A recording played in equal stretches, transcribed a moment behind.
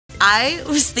I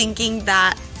was thinking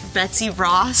that Betsy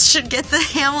Ross should get the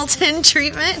Hamilton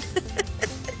treatment.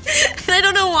 And I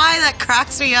don't know why that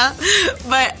cracks me up,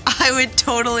 but I would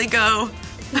totally go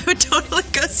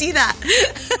see that.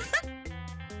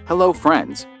 Hello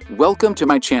friends, welcome to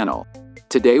my channel.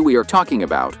 Today we are talking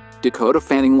about Dakota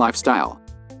Fanning lifestyle.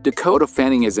 Dakota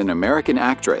Fanning is an American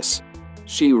actress.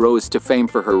 She rose to fame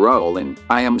for her role in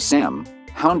I Am Sam,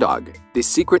 Hound Dog, The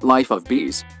Secret Life of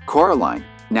Bees, Coraline,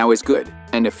 Now is Good,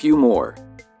 and a few more.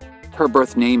 Her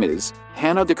birth name is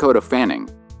Hannah Dakota Fanning.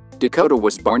 Dakota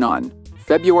was born on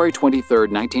February 23,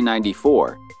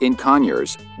 1994, in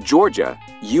Conyers, Georgia,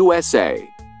 USA.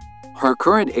 Her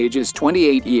current age is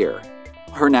 28 years.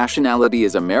 Her nationality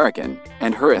is American,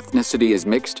 and her ethnicity is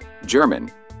mixed,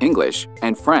 German, English,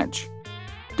 and French.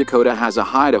 Dakota has a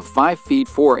height of 5 feet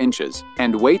 4 inches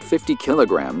and weight 50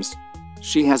 kilograms.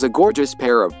 She has a gorgeous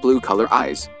pair of blue color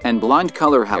eyes and blonde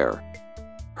color hair.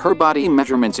 Her body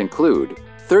measurements include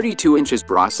 32 inches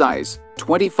bra size,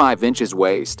 25 inches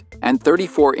waist, and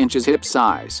 34 inches hip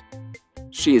size.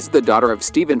 She is the daughter of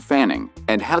Stephen Fanning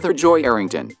and Heather Joy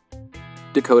Arrington.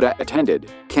 Dakota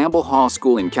attended Campbell Hall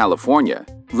School in California.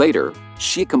 Later,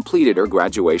 she completed her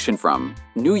graduation from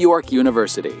New York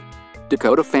University.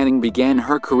 Dakota Fanning began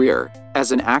her career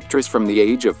as an actress from the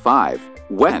age of 5,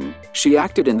 when she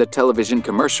acted in the television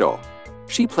commercial.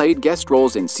 She played guest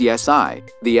roles in CSI,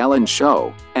 The Ellen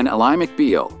Show, and Ally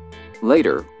McBeal.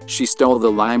 Later, she stole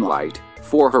the limelight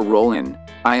for her role in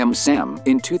I Am Sam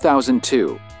in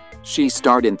 2002. She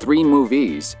starred in 3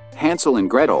 movies, Hansel and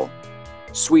Gretel,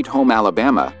 Sweet Home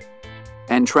Alabama,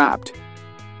 and Trapped.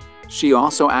 She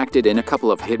also acted in a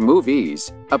couple of hit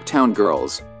movies, Uptown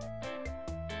Girls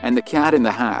and The Cat in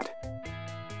the Hat.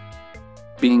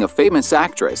 Being a famous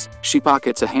actress, she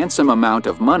pockets a handsome amount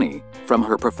of money from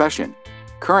her profession.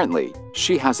 Currently,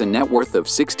 she has a net worth of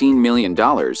 $16 million,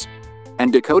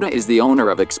 and Dakota is the owner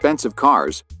of expensive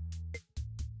cars,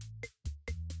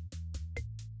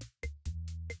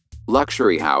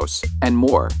 luxury house, and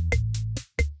more.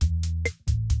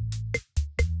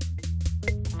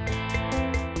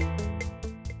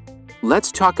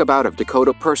 Let's talk about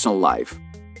Dakota's personal life.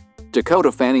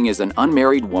 Dakota Fanning is an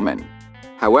unmarried woman.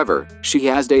 However, she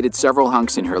has dated several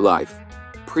hunks in her life.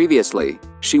 Previously,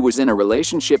 she was in a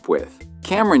relationship with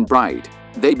Cameron Bright.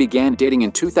 They began dating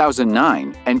in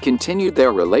 2009 and continued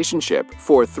their relationship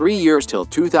for 3 years till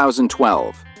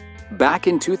 2012. Back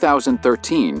in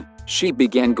 2013, she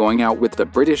began going out with the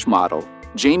British model,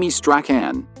 Jamie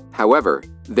Strachan. However,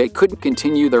 they couldn't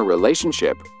continue their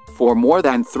relationship for more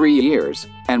than 3 years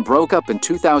and broke up in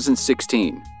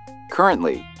 2016.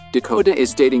 Currently, Dakota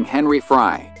is dating Henry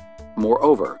Fry.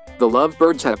 Moreover, the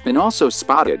lovebirds have been also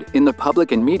spotted in the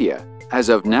public and media. As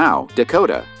of now,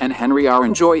 Dakota and Henry are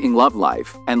enjoying love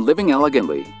life and living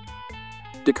elegantly.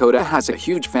 Dakota has a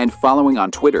huge fan following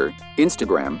on Twitter,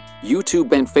 Instagram,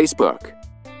 YouTube, and Facebook.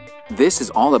 This is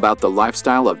all about the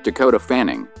lifestyle of Dakota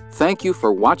Fanning. Thank you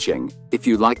for watching. If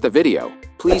you like the video,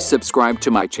 please subscribe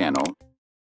to my channel